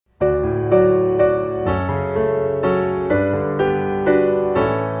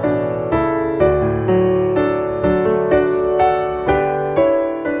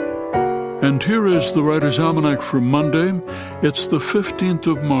And here is the Writer's Almanac for Monday. It's the 15th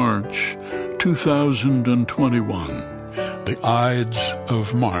of March, 2021. The Ides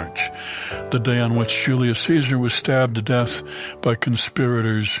of March, the day on which Julius Caesar was stabbed to death by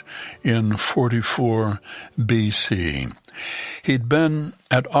conspirators in 44 BC. He'd been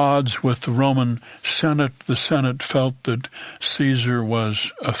at odds with the Roman Senate. The Senate felt that Caesar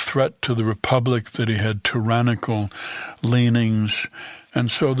was a threat to the Republic, that he had tyrannical leanings. And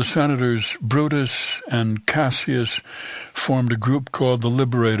so the senators Brutus and Cassius formed a group called the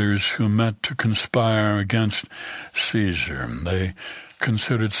Liberators, who met to conspire against Caesar. They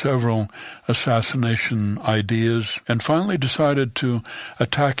considered several assassination ideas and finally decided to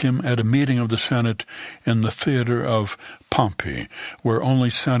attack him at a meeting of the Senate in the theater of Pompey, where only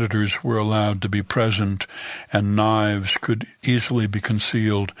senators were allowed to be present and knives could easily be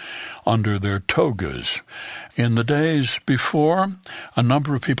concealed under their togas. In the days before, a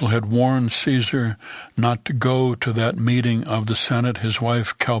number of people had warned Caesar not to go to that meeting of the Senate. His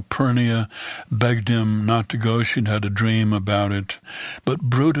wife Calpurnia begged him not to go. She'd had a dream about it. But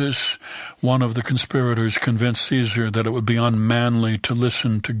Brutus, one of the conspirators, convinced Caesar that it would be unmanly to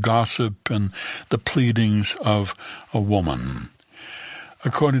listen to gossip and the pleadings of a woman.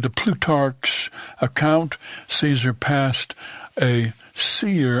 According to Plutarch's account, Caesar passed a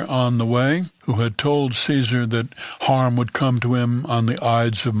seer on the way who had told Caesar that harm would come to him on the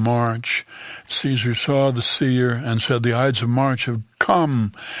Ides of March. Caesar saw the seer and said, "The Ides of March have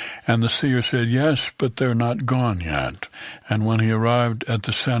come." And the seer said, "Yes, but they're not gone yet." And when he arrived at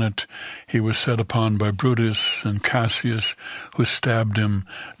the Senate, he was set upon by Brutus and Cassius, who stabbed him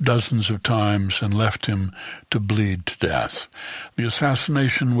dozens of times and left him to bleed to death. The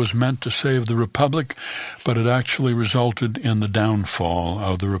assassination was meant to save the Republic, but it actually resulted in the downfall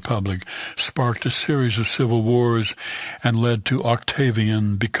of the Republic, sparked a series of civil wars, and led to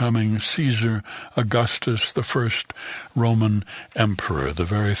Octavian becoming Caesar Augustus, the first Roman emperor, the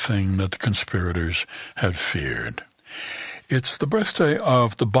very thing that the conspirators had feared. It's the birthday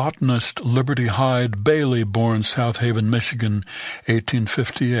of the botanist Liberty Hyde Bailey, born South Haven, Michigan,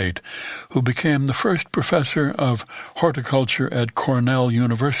 1858, who became the first professor of horticulture at Cornell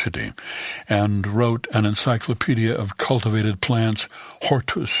University and wrote an encyclopedia of cultivated plants,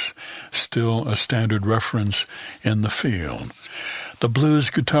 Hortus, still a standard reference in the field. The blues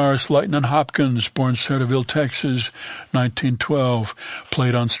guitarist Lightnin' Hopkins, born Centerville, Texas, 1912,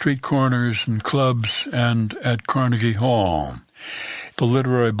 played on street corners and clubs and at Carnegie Hall. The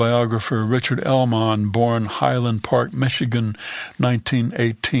literary biographer Richard Elmon, born Highland Park, Michigan,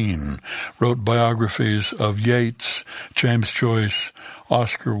 1918, wrote biographies of Yeats, James Joyce,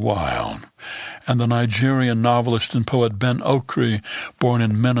 Oscar Wilde. And the Nigerian novelist and poet Ben Okri, born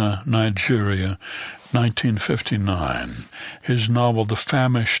in Minna, Nigeria, 1959. His novel The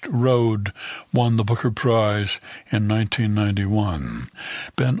Famished Road won the Booker Prize in 1991.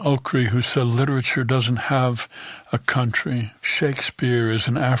 Ben Okri, who said literature doesn't have a country. Shakespeare is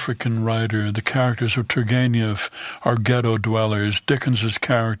an African writer. The characters of Turgenev are ghetto dwellers. Dickens's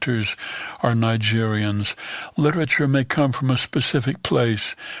characters are Nigerians. Literature may come from a specific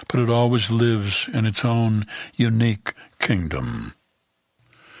place, but it always lives in its own unique kingdom.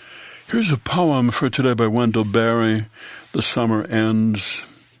 Here's a poem for today by Wendell Berry. The summer ends.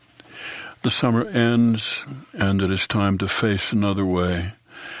 The summer ends, and it is time to face another way.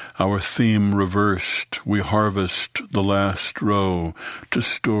 Our theme reversed, we harvest the last row to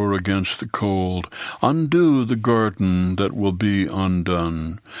store against the cold. Undo the garden that will be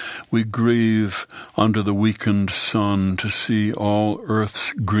undone. We grieve under the weakened sun to see all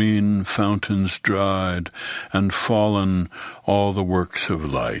earth's green fountains dried and fallen all the works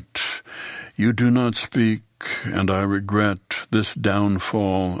of light. You do not speak, and I regret this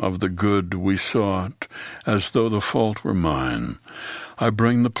downfall of the good we sought, as though the fault were mine. I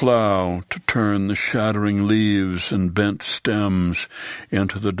bring the plow to turn the shattering leaves and bent stems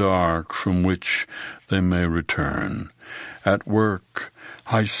into the dark from which they may return. At work,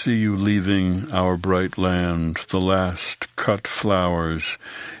 I see you leaving our bright land, the last cut flowers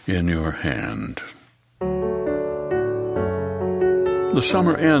in your hand. The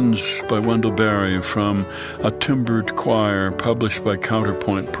Summer Ends by Wendell Berry, from A Timbered Choir, published by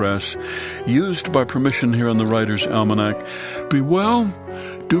Counterpoint Press, used by permission here on the Writer's Almanac. Be well,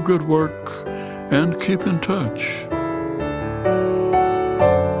 do good work, and keep in touch.